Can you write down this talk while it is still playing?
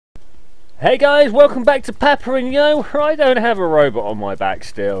Hey guys, welcome back to Papo And Yo, where I don't have a robot on my back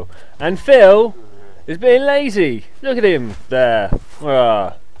still. And Phil is being lazy. Look at him there.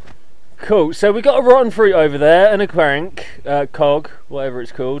 Ah. Cool, so we got a rotten fruit over there and a crank, cog, whatever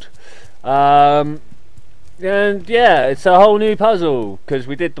it's called. And yeah, it's a whole new puzzle, because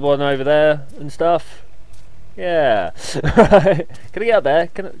we did the one over there and stuff. Yeah. Can I get up there?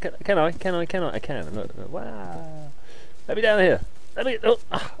 Can I? I can. Look. Wow. Let me down here.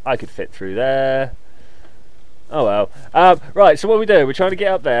 I could fit through there. Oh well. Right, so what we do? We're trying to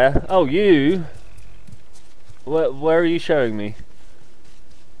get up there. Oh, you. Where are you showing me?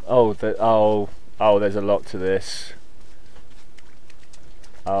 Oh, there's a lot to this.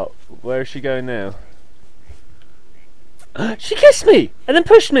 Oh, where is she going now? She kissed me and then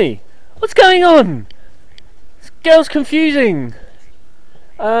pushed me. What's going on? This girl's confusing.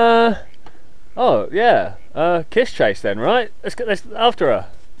 Oh yeah. Kiss chase then, right? Let's after her.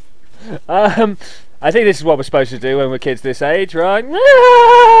 I think this is what we're supposed to do when we're kids this age, right?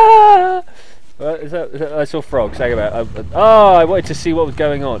 Is that I saw frogs. Hang about. Oh, I wanted to see what was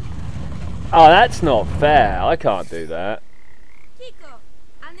going on. Oh, that's not fair. I can't do that.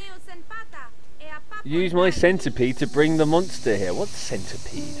 Use my centipede to bring the monster here. What's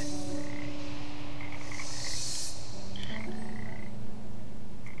centipede?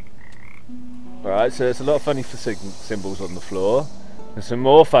 Alright, so there's a lot of funny symbols on the floor. There's some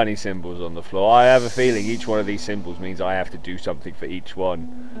more funny symbols on the floor. I have a feeling each one of these symbols means I have to do something for each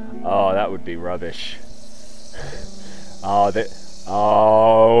one. Oh, that would be rubbish. Oh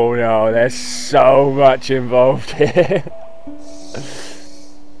no, there's so much involved here.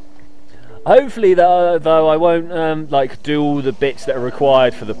 Hopefully, though, I won't like do all the bits that are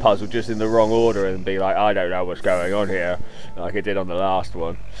required for the puzzle just in the wrong order and be like, I don't know what's going on here, like I did on the last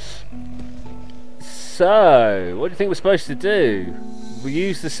one. So, what do you think we're supposed to do? We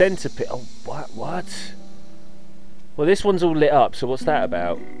use the centipede. Oh, what? Well, this one's all lit up, so what's that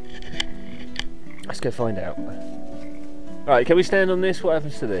about? Let's go find out. Alright, can we stand on this? What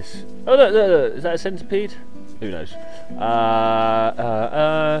happens to this? Oh, look, is that a centipede? Who knows? We've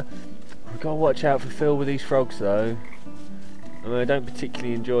got to watch out for Phil with these frogs, though. I mean, I don't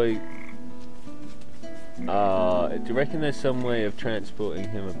particularly enjoy... do you reckon there's some way of transporting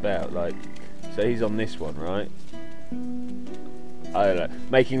him about? Like, so he's on this one, right? I don't know.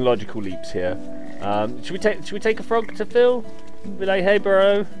 Making logical leaps here. Should we take a frog to Phil? Be like, hey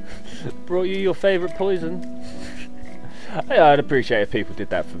bro, brought you your favourite poison. Yeah, I'd appreciate if people did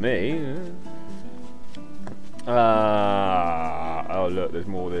that for me. Oh look, there's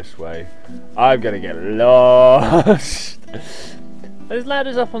more this way. I'm gonna get lost. There's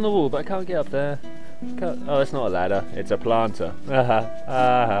ladders up on the wall, but I can't get up there. Oh, it's not a ladder, it's a planter.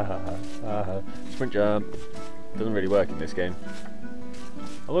 Sprint jump. Doesn't really work in this game.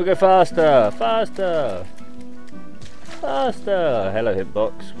 I want to go faster, faster, faster. Hello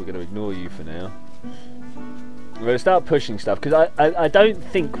hitbox, we're going to ignore you for now. We're going to start pushing stuff, because I don't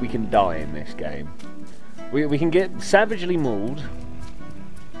think we can die in this game. We can get savagely mauled,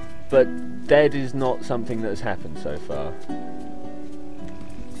 but dead is not something that has happened so far.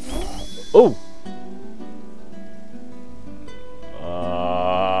 Oh!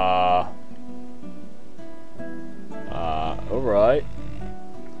 Alright.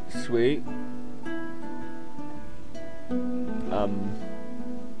 Sweet.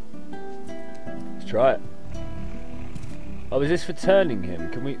 Let's try it. Oh, is this for turning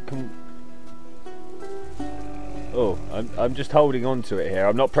him? Oh, I'm just holding on to it here.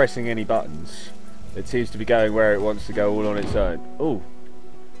 I'm not pressing any buttons. It seems to be going where it wants to go all on its own. Oh.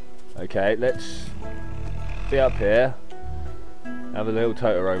 Okay, let's be up here. Have a little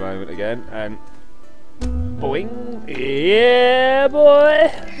Totoro moment again, and boing! Yeah,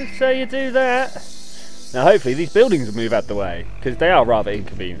 boy! That's how you do that. Now, hopefully, these buildings will move out the way, because they are rather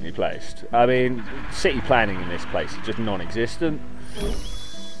inconveniently placed. I mean, city planning in this place is just non-existent.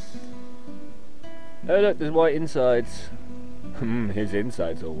 Oh, look, there's white insides. His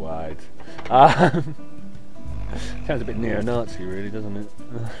insides are white. Sounds a bit neo-Nazi, really, doesn't it?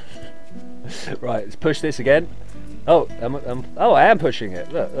 Right, let's push this again. Oh, I am pushing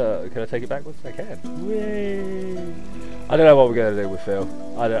it. Look, can I take it backwards? I can. Whee! I don't know what we're going to do with Phil.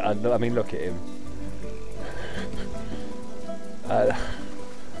 I mean, look at him.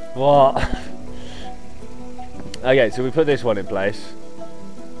 What? Okay, so we put this one in place.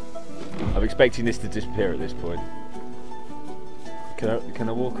 I'm expecting this to disappear at this point. Can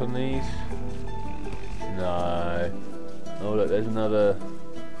I walk on these? No. Oh look, there's another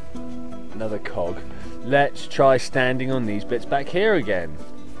cog. Let's try standing on these bits back here again,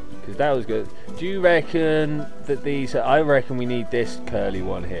 because that was good. Do you reckon that these? I reckon we need this curly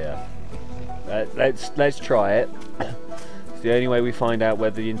one here. Let's try it. It's the only way we find out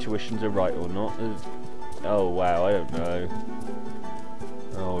whether the intuitions are right or not. Oh wow, I don't know.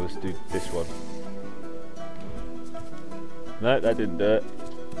 Oh, let's do this one. No, that didn't do it.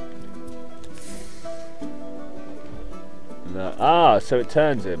 No. Ah, so it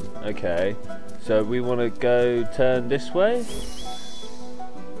turns him. Okay. So we want to go turn this way.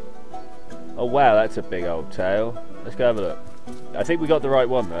 Oh wow, that's a big old tail. Let's go have a look. I think we got the right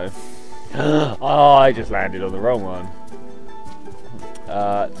one though. Oh, I just landed on the wrong one.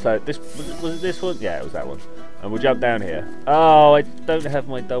 So this was it this one? Yeah, it was that one. And we'll jump down here. Oh, I don't have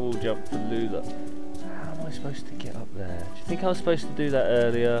my double jump for Lula. How am I supposed to get up there? Do you think I was supposed to do that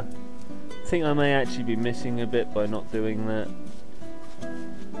earlier? I think I may actually be missing a bit by not doing that.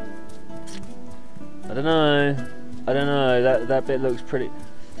 I don't know. I don't know. That bit looks pretty.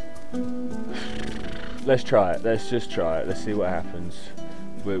 Let's try it. Let's just try it. Let's see what happens.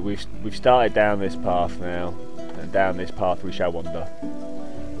 We've started down this path now, and down this path we shall wander.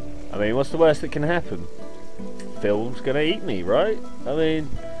 I mean, what's the worst that can happen? Phil's gonna eat me, right? I mean,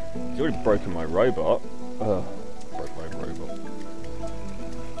 he's already broken my robot. Ugh, broke my robot.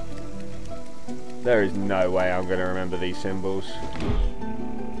 There is no way I'm gonna remember these symbols.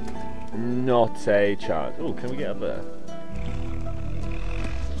 Not a chance. Oh, can we get up there?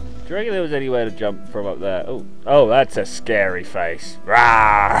 Do you reckon there was anywhere to jump from up there? Oh, oh, that's a scary face.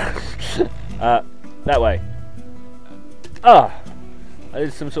 Rah! That way. Ah! I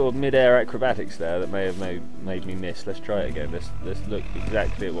did some sort of mid-air acrobatics there that may have made me miss. Let's try it again. Let's look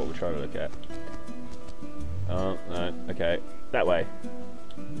exactly at what we're trying to look at. Oh, no. Okay. That way.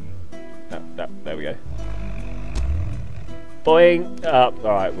 There we go. Boing! Up.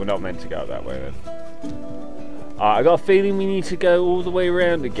 Alright, we're not meant to go up that way then. I got a feeling we need to go all the way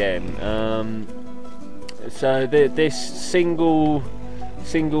around again. So this single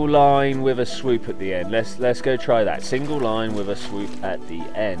line with a swoop at the end. Let's go try that. Single line with a swoop at the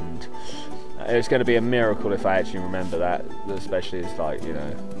end. It's going to be a miracle if I actually remember that. Especially it's like, you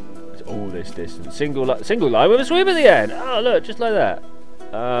know, it's all this distance. Single line with a swoop at the end. Oh look, just like that.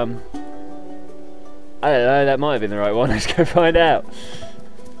 I don't know. That might have been the right one. Let's go find out.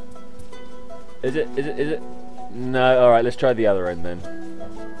 Is it? No, alright, let's try the other end then.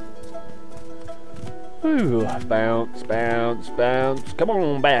 Ooh, bounce, bounce, bounce. Come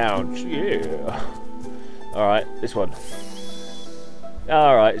on, bounce, yeah. Alright, this one.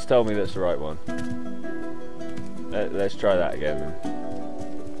 Alright, it's told me that's the right one. Let's try that again then.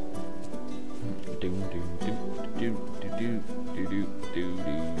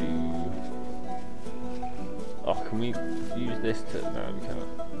 Oh, can we use this to... No, we can't.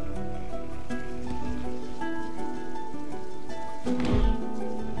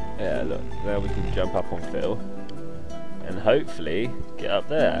 Yeah, look, now we can jump up on Phil and hopefully get up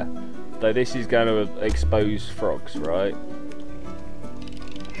there. Though this is going to expose frogs, right?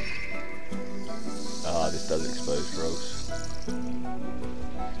 Ah, this does expose frogs.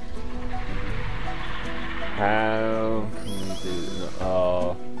 How can we do that?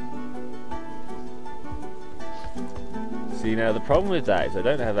 Oh. See, now the problem with that is I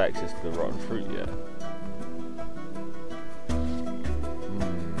don't have access to the rotten fruit yet.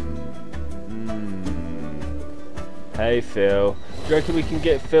 Hey Phil, do you reckon we can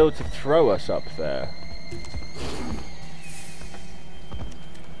get Phil to throw us up there?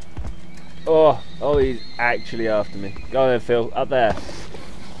 Oh, he's actually after me. Go on then Phil, up there.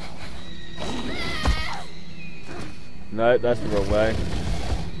 No, that's the wrong way.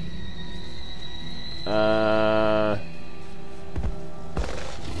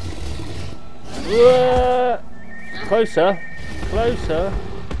 Closer, closer.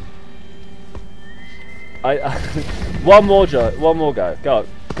 One more go. Go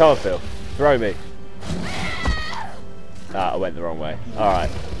on, Phil. Throw me. Ah, I went the wrong way. Alright.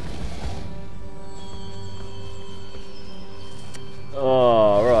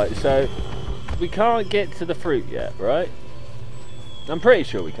 Oh, right. So, we can't get to the fruit yet, right? I'm pretty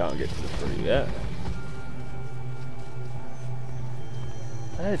sure we can't get to the fruit yet.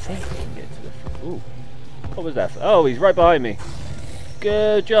 I don't think we can get to the fruit. Ooh. What was that? Oh, he's right behind me.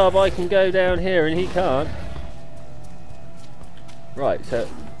 Good job, I can go down here and he can't. Right, so...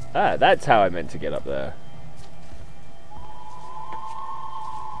 Ah, that's how I meant to get up there.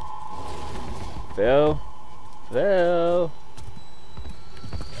 Phil. Phil.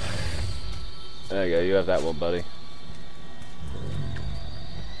 There you go, you have that one, buddy.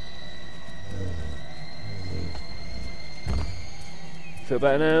 Feel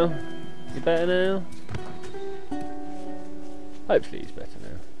better now? You better now? Hopefully he's better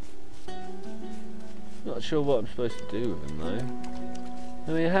now. Not sure what I'm supposed to do with him though.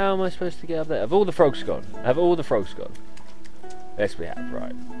 I mean, how am I supposed to get up there? Have all the frogs gone? Have all the frogs gone? Yes, we have.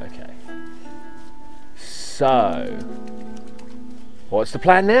 Right. Okay. So, what's the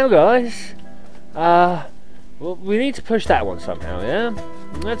plan now, guys? Well, we need to push that one somehow, yeah?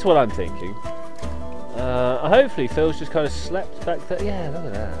 That's what I'm thinking. Hopefully Phil's just kind of slept back there. Yeah, look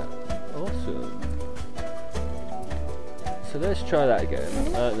at that. Awesome. So let's try that again.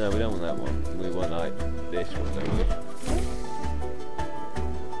 No, we don't want that one. We want like this one, don't we?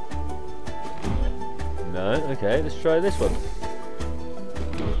 No? Okay, let's try this one.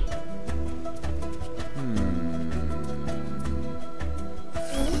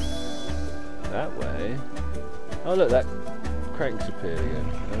 That way. Oh look, that crank's appeared again.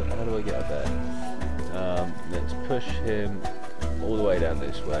 How do I get up there? Let's push him all the way down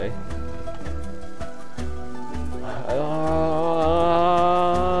this way.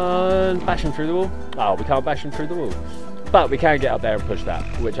 Bash him through the wall. Oh, we can't bash him through the wall. But we can get up there and push that,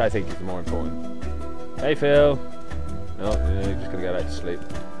 which I think is the more important. Hey Phil. No, you're just gonna go back to sleep.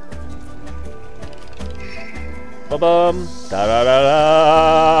 Ba-bum. Da-da-da-da.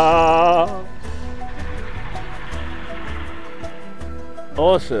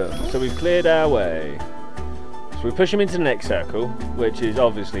 Awesome. So we've cleared our way. So we push him into the next circle, which is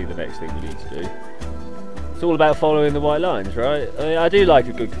obviously the next thing we need to do. It's all about following the white lines, right? I mean, I do like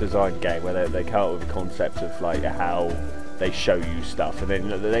a good design game where they come up with a concept of like how they show you stuff, and then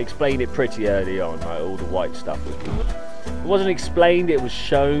they explain it pretty early on. Like all the white stuff was, it wasn't explained; it was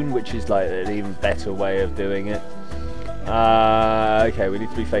shown, which is like an even better way of doing it. Okay, we need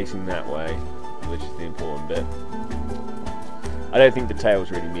to be facing that way, which is the important bit. I don't think the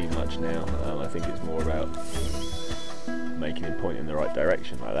tails really mean much now. I think it's more about making him point in the right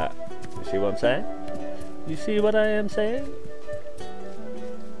direction like that. You see what I'm saying? You see what I am saying?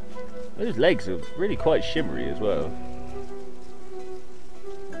 Those legs are really quite shimmery as well.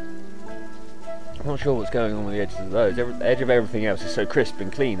 I'm not sure what's going on with the edges of those. The edge of everything else is so crisp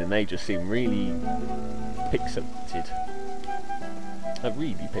and clean, and they just seem really pixelated.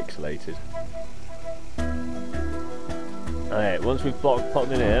 Really pixelated. Alright, once we've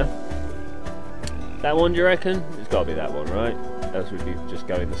popped in here, that one, do you reckon? It's got to be that one, right? Else we'd be just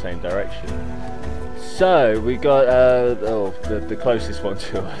going the same direction. So we got the closest one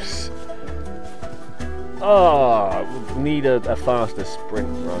to us. Oh, we need a faster sprint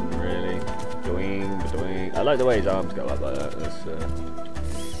run, really. Doing. I like the way his arms go up like that. That's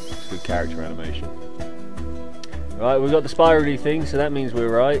good character animation. Right, we've got the spirally thing, so that means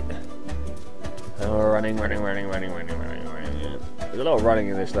we're right. And we're running. Yeah. There's a lot of running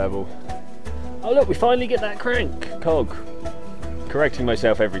in this level. Oh look, we finally get that crank cog. Correcting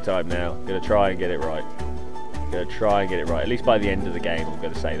myself every time now. Gonna try and get it right. At least by the end of the game, I'm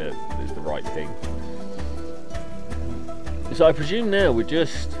gonna say that it's the right thing. So I presume now we're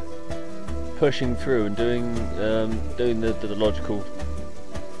just pushing through and doing the logical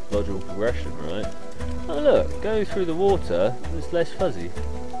progression, right? Oh look, going through the water, it's less fuzzy.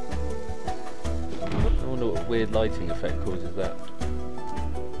 I wonder what weird lighting effect causes that.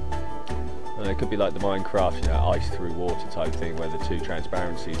 It could be like the Minecraft, ice through water type thing, where the two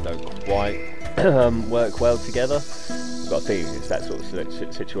transparencies don't quite work well together. I've got a feeling it's that sort of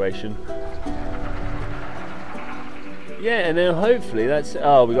situation. Yeah, and then hopefully that's...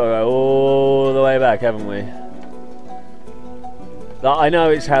 Oh, we've got to go all the way back, haven't we? I know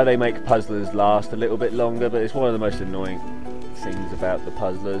it's how they make puzzlers last a little bit longer, but it's one of the most annoying things about the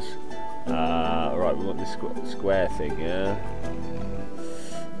puzzlers. Right, we want this square thing, yeah?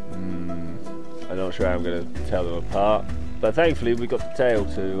 I'm not sure how I'm going to tell them apart, but thankfully we've got the tail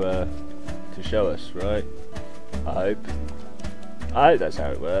to show us, right? I hope that's how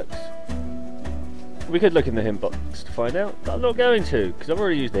it works. We could look in the hint box to find out, but I'm not going to, because I've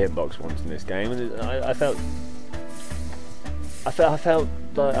already used the hint box once in this game, and I felt like, I don't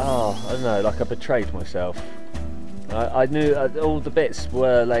know, like I betrayed myself. I knew all the bits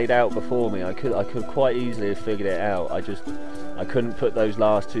were laid out before me. I could quite easily have figured it out. I couldn't put those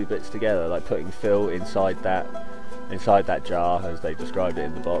last two bits together, like putting Phil inside that jar as they described it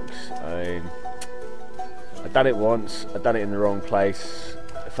in the box. I mean, I'd done it once. I'd done it in the wrong place.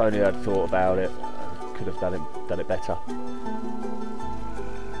 If only I'd thought about it, I could have done it better.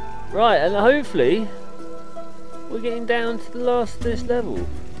 Right, and hopefully we're getting down to the last of this level.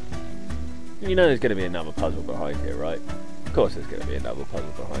 You know there's going to be another puzzle behind here, right? Of course there's going to be another puzzle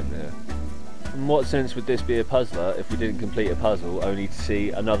behind there. In what sense would this be a puzzler if we didn't complete a puzzle only to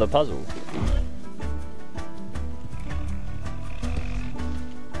see another puzzle?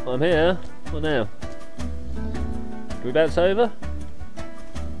 I'm here. What now? Can we bounce over?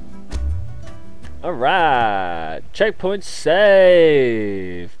 Alright, checkpoint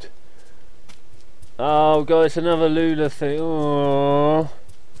saved. Oh god, it's another Lula thing. Oh,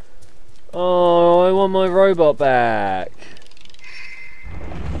 I want my robot back.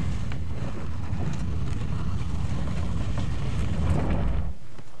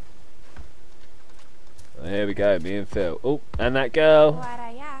 Here we go, me and Phil. Oh, and that girl.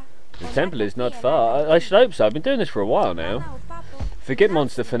 The temple is not far. I should hope so. I've been doing this for a while now. Forget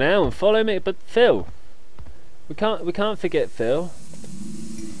monster for now and follow me, but Phil. We can't forget Phil.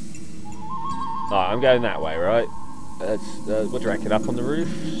 Alright, I'm going that way, right? What do you reckon? Up on the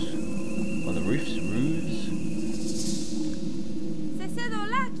roofs? On the roofs?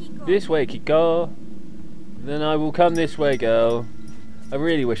 This way, Kiko. Then I will come this way, girl. I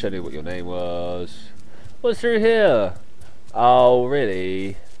really wish I knew what your name was. What's through here? Oh,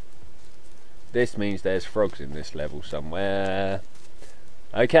 really? This means there's frogs in this level somewhere.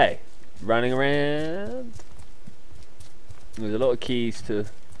 Okay, running around. There's a lot of keys to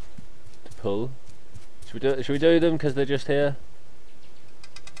pull. Should we do them because they're just here?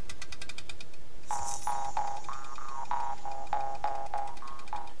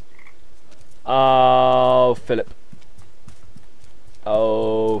 Oh, Philip.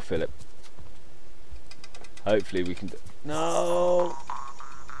 Oh, Philip. Hopefully we can do... No!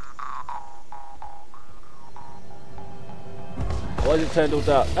 Why is it turned all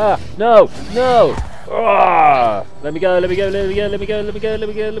dark? Ah! No! No! Ah! Let me go, let me go, let me go, let me go, let me go, let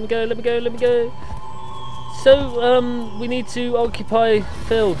me go, let me go, let me go, let me go. So, we need to occupy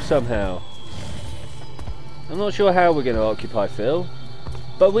Phil somehow. I'm not sure how we're going to occupy Phil,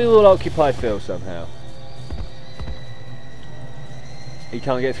 but we will occupy Phil somehow. He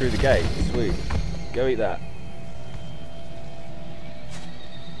can't get through the gate. Sweet. Go eat that.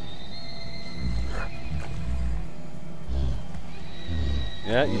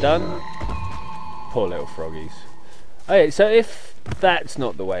 Yeah, you done? Poor little froggies. Okay, so if that's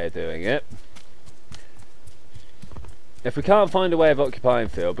not the way of doing it, if we can't find a way of occupying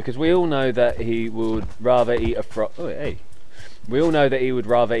Phil, because we all know that he would rather eat a frog. Oh, hey. We all know that he would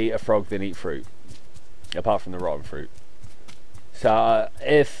rather eat a frog than eat fruit, apart from the rotten fruit. So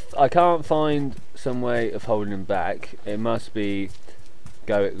if I can't find some way of holding him back, it must be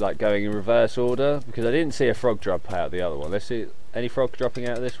going in reverse order, because I didn't see a frog drop out of the other one. Let's see, any frog dropping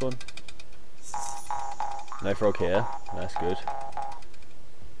out of this one? No frog here. That's good.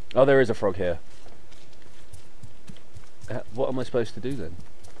 Oh, there is a frog here. What am I supposed to do then?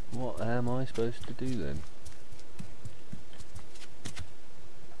 What am I supposed to do then?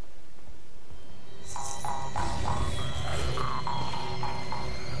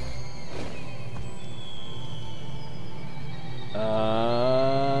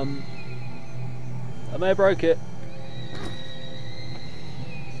 I may have broke it.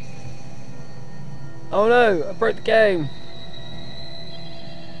 Oh no, I broke the game.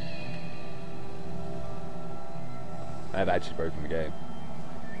 I have actually broken the game.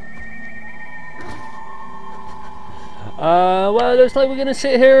 Well, it looks like we're going to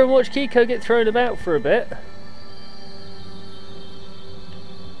sit here and watch Kiko get thrown about for a bit.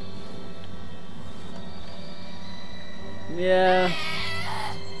 Yeah.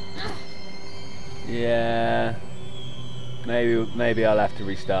 Yeah. Maybe I'll have to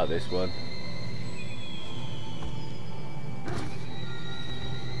restart this one.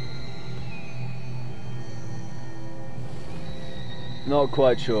 Not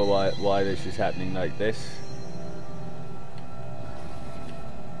quite sure why this is happening like this.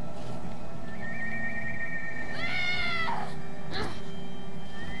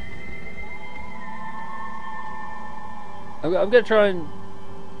 I'm gonna try and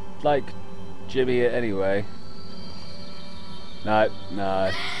like jimmy it anyway. No,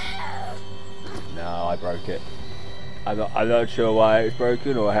 I broke it. I'm not sure why it's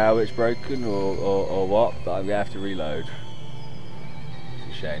broken or how it's broken or what, but I'm gonna have to reload.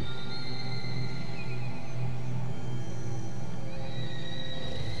 It's a shame.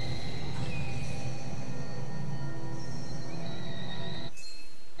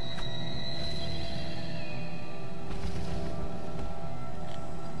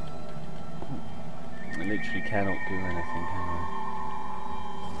 I literally cannot do anything, can I?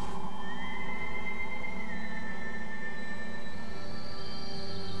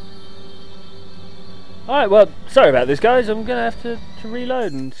 Alright, well, sorry about this, guys. I'm going to have to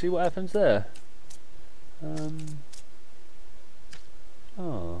reload and see what happens there.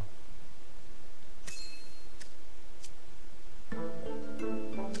 Oh.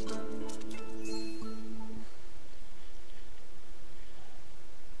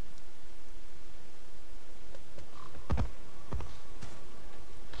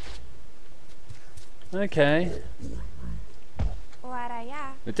 Okay.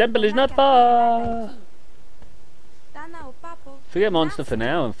 The temple is not far. Forget monster for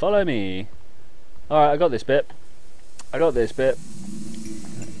now and follow me. Alright, I got this bit. I got this bit.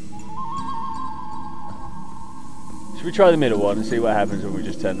 Should we try the middle one and see what happens when we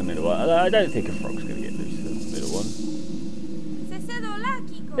just turn the middle one? I don't think a frog's going to get loose to the middle one.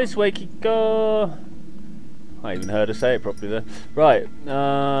 This way, Kiko. I even heard her say it properly there. Right.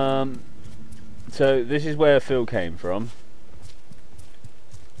 So this is where Phil came from.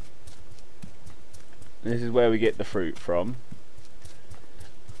 This is where we get the fruit from.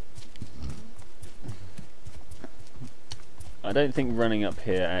 I don't think running up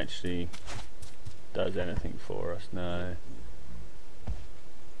here actually does anything for us. No.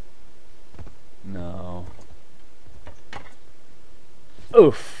 No.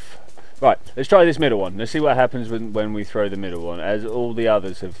 Oof. Right, let's try this middle one. Let's see what happens when we throw the middle one, as all the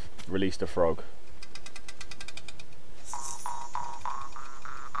others have released a frog.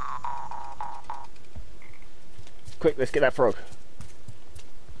 Quick, let's get that frog.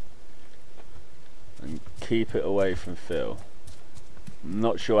 And keep it away from Phil. I'm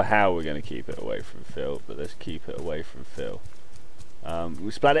not sure how we're going to keep it away from Phil, but let's keep it away from Phil.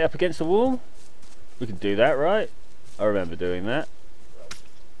 We splat it up against the wall? We can do that, right? I remember doing that.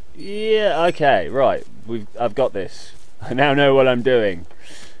 Yeah, okay, right. I've got this. I now know what I'm doing.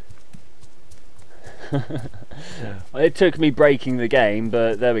 It took me breaking the game,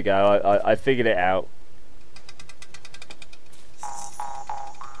 but there we go. I figured it out.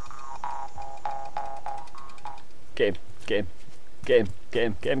 Get him, get him, get him, get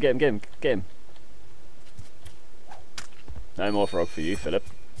him, get him, get him, get him, get him. No more frog for you, Philip.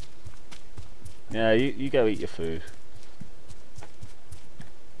 Yeah, you go eat your food.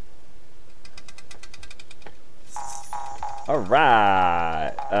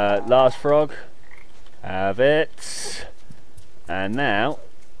 Alright, last frog. Have it. And now.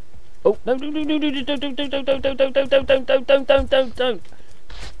 Oh, no, no, no, no, no, don't.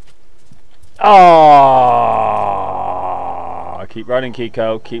 Oh, keep running,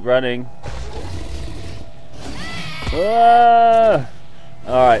 Kiko. Keep running.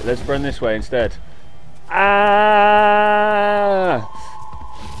 Alright, let's run this way instead.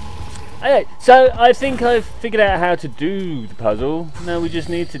 Okay, so I think I've figured out how to do the puzzle. Now we just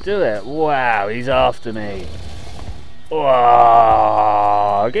need to do it. Wow, he's after me.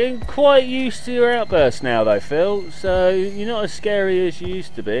 Wow, getting quite used to your outbursts now though, Phil. So you're not as scary as you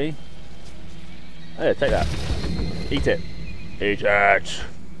used to be. Oh yeah, take that. Eat it. Eat it.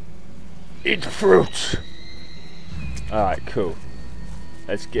 Eat the fruit. Alright, cool.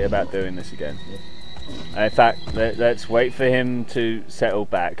 Let's get about doing this again. In fact, let's wait for him to settle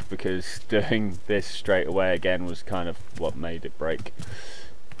back, because doing this straight away again was kind of what made it break.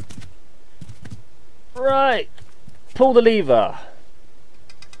 Right. Pull the lever.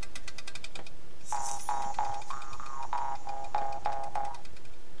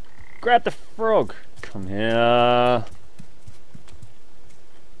 Grab the frog. Come here.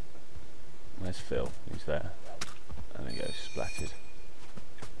 Where's Phil? He's there. There we go, splattered.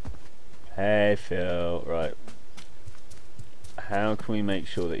 Hey Phil, right. How can we make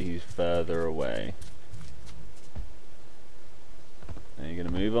sure that he's further away? Now you're going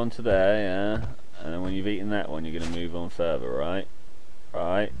to move on to there, yeah? And then when you've eaten that one, you're going to move on further, right?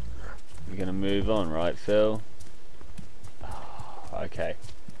 Right. You're going to move on, right, Phil? Okay.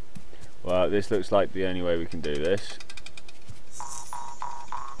 Well, this looks like the only way we can do this.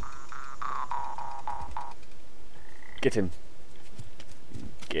 Get him.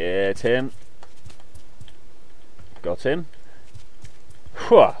 Get him. Got him.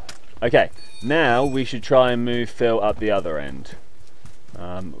 Whew. Okay, now we should try and move Phil up the other end.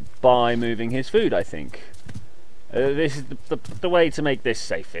 By moving his food, I think. This is the way to make this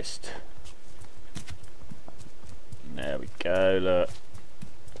safest. There we go, look.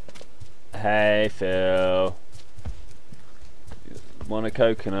 Hey Phil. Want a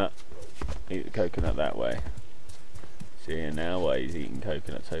coconut? Eat the coconut that way. See, now while he's eating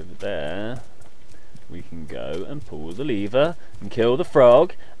coconuts over there, we can go and pull the lever and kill the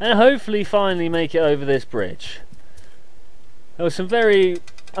frog and hopefully finally make it over this bridge. There were some very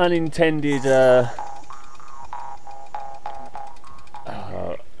unintended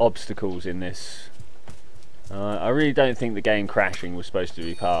obstacles in this. I really don't think the game crashing was supposed to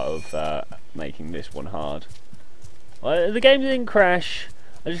be part of making this one hard. The game didn't crash.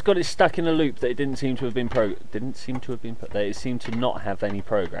 I just got it stuck in a loop that it didn't seem to have been that it seemed to not have any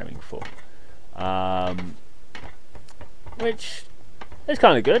programming for. Which is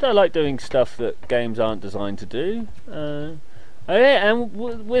kind of good. I like doing stuff that games aren't designed to do. Okay, and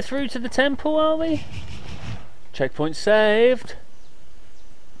we're through to the temple, are we? Checkpoint saved.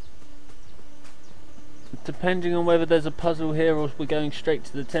 Depending on whether there's a puzzle here or if we're going straight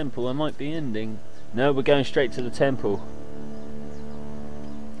to the temple, I might be ending. No, we're going straight to the temple.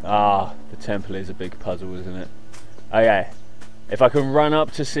 Ah, the temple is a big puzzle, isn't it? Okay, if I can run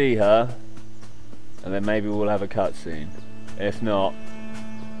up to see her, and then maybe we'll have a cutscene. If not,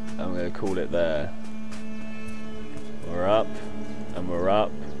 I'm going to call it there. We're up, and we're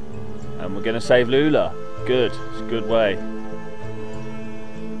up, and we're going to save Lula. Good, it's a good way.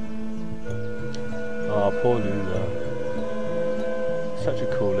 Oh, poor Lula. Such a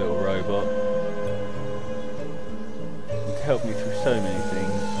cool little robot. It's helped me through so many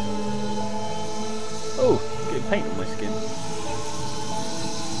things. Oh, I'm getting paint on my skin.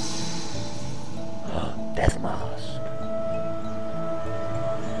 Death mask.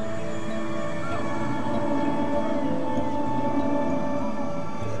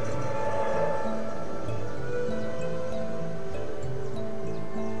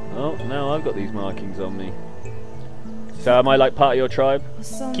 Oh, now I've got these markings on me. So am I like part of your tribe?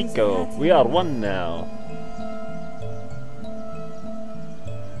 Kiko, we are one now.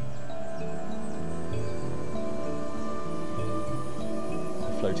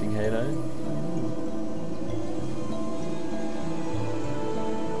 Floating halo.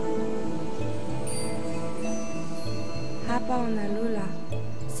 Papo And Yo,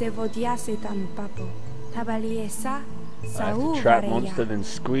 se vodia setanu papo. Tabali esa. I have to trap monster, then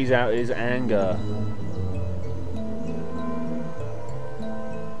squeeze out his anger.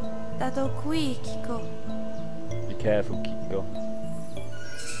 Dato qui, Kiko. Be careful, Kiko.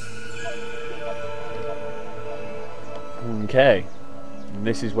 Okay, and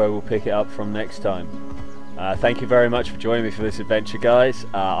this is where we'll pick it up from next time. Thank you very much for joining me for this adventure, guys.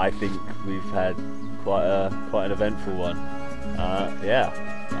 I think we've had quite an eventful one. Yeah,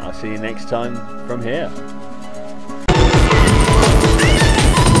 I'll see you next time from here.